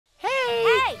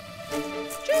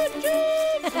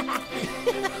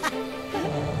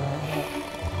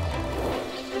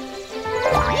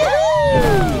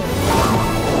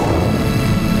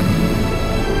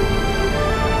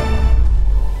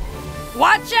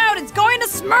out, it's going to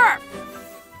Smurf!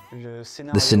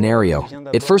 The scenario,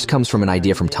 it first comes from an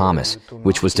idea from Thomas,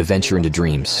 which was to venture into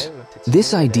dreams.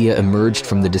 This idea emerged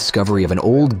from the discovery of an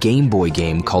old Game Boy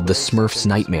game called the Smurfs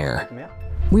Nightmare.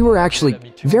 We were actually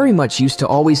very much used to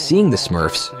always seeing the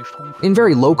Smurfs in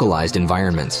very localized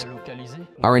environments.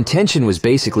 Our intention was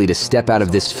basically to step out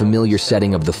of this familiar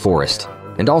setting of the forest,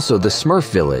 and also the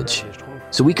Smurf village,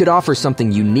 so we could offer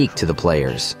something unique to the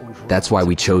players. That's why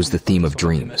we chose the theme of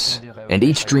dreams. And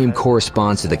each dream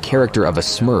corresponds to the character of a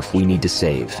Smurf we need to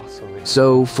save.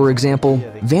 So, for example,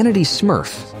 Vanity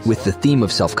Smurf, with the theme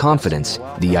of self-confidence,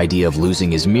 the idea of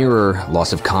losing his mirror,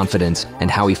 loss of confidence,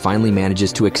 and how he finally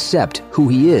manages to accept who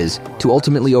he is to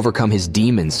ultimately overcome his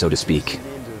demons, so to speak.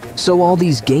 So all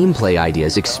these gameplay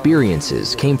ideas,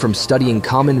 experiences, came from studying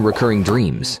common recurring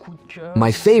dreams.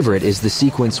 My favorite is the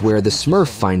sequence where the Smurf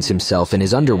finds himself in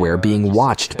his underwear being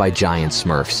watched by giant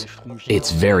Smurfs.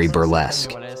 It's very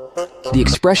burlesque. The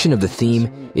expression of the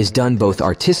theme is done both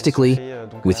artistically,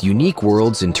 with unique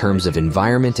worlds in terms of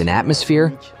environment and atmosphere,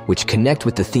 which connect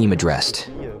with the theme addressed.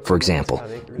 For example,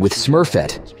 with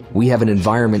Smurfette, we have an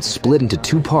environment split into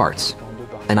two parts,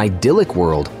 an idyllic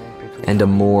world and a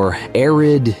more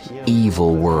arid,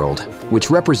 evil world, which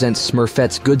represents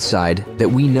Smurfette's good side that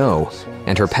we know,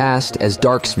 and her past as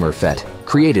Dark Smurfette,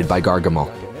 created by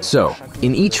Gargamel. So,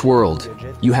 in each world,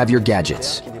 you have your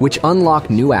gadgets, which unlock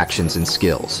new actions and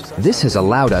skills. This has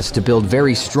allowed us to build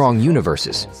very strong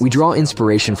universes. We draw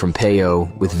inspiration from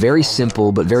Peyo with very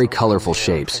simple but very colorful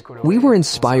shapes. We were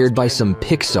inspired by some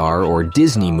Pixar or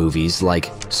Disney movies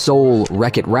like Soul,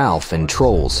 Wreck-It Ralph, and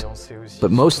Trolls,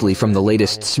 but mostly from the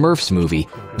latest Smurfs movie,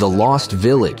 The Lost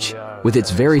Village, with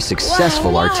its very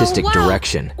successful artistic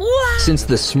direction. Since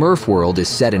the Smurf world is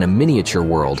set in a miniature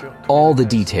world, all the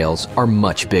details are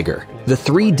much bigger. The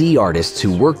 3D artists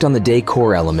who worked on the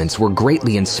decor elements were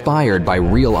greatly inspired by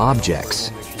real objects.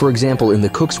 For example, in the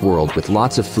cook's world with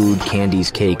lots of food,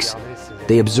 candies, cakes,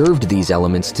 they observed these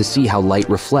elements to see how light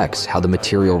reflects, how the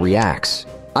material reacts.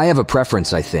 I have a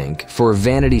preference, I think, for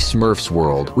Vanity Smurf's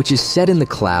world, which is set in the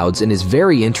clouds and is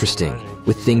very interesting,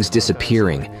 with things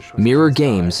disappearing, mirror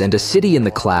games, and a city in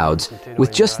the clouds,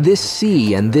 with just this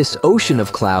sea and this ocean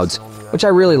of clouds, which I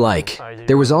really like.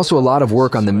 There was also a lot of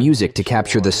work on the music to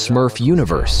capture the Smurf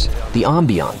universe, the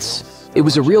ambiance. It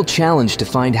was a real challenge to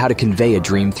find how to convey a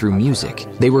dream through music.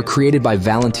 They were created by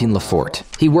Valentin Lafort.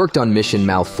 He worked on Mission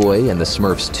Malfoy and the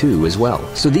Smurfs 2 as well.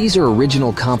 So these are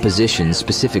original compositions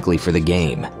specifically for the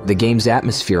game. The game's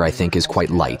atmosphere, I think, is quite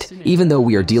light, even though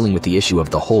we are dealing with the issue of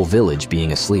the whole village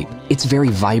being asleep. It's very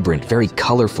vibrant, very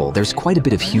colorful, there's quite a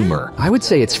bit of humor. I would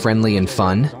say it's friendly and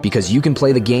fun, because you can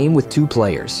play the game with 2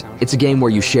 players. It's a game where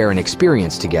you share an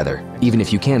experience together, even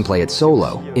if you can play it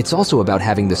solo. It's also about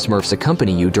having the Smurfs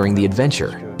accompany you during the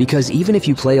adventure, because even if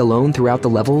you play alone throughout the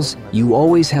levels, you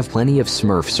always have plenty of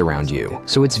Smurfs around you.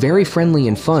 So it's very friendly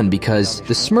and fun because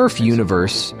the Smurf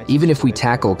universe, even if we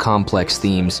tackle complex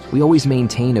themes, we always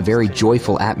maintain a very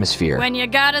joyful atmosphere. When you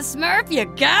got a Smurf, you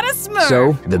got a Smurf!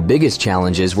 So, the biggest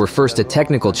challenges were first a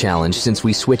technical challenge since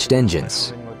we switched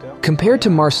engines. Compared to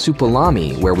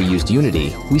Marsupilami, where we used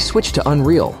Unity, we switched to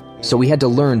Unreal, so we had to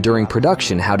learn during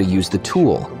production how to use the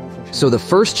tool. So the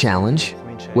first challenge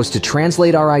was to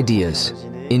translate our ideas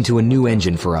into a new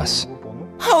engine for us.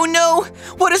 Oh no!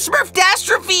 What a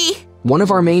Smurf-dastrophe! One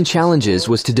of our main challenges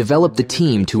was to develop the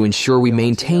team to ensure we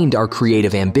maintained our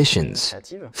creative ambitions.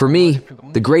 For me,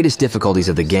 the greatest difficulties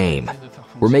of the game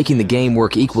were making the game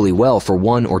work equally well for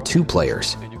 1 or 2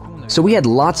 players. So we had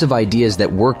lots of ideas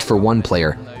that worked for 1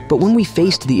 player, but when we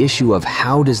faced the issue of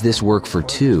how does this work for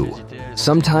 2,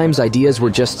 sometimes ideas were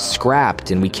just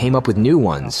scrapped and we came up with new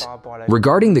ones.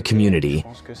 Regarding the community,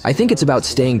 I think it's about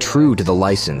staying true to the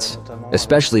license,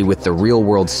 especially with the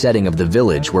real-world setting of the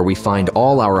village where we find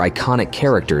all our iconic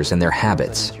characters and their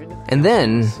habits. And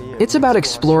then, it's about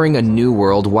exploring a new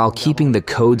world while keeping the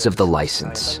codes of the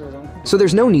license. So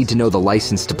there's no need to know the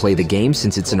license to play the game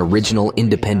since it's an original,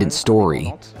 independent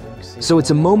story. So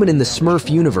it's a moment in the Smurf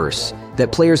universe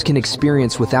that players can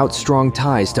experience without strong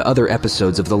ties to other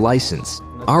episodes of the license.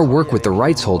 Our work with the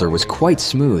rights holder was quite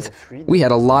smooth. We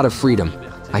had a lot of freedom.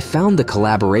 I found the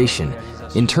collaboration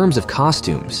in terms of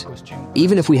costumes.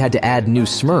 Even if we had to add new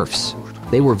Smurfs,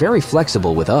 they were very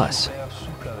flexible with us.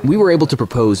 We were able to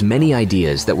propose many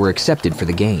ideas that were accepted for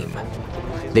the game.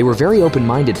 They were very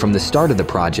open-minded from the start of the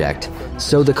project,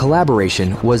 so the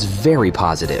collaboration was very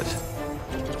positive.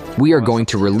 We are going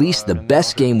to release the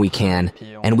best game we can,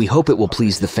 and we hope it will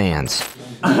please the fans.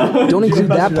 Don't include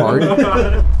that part.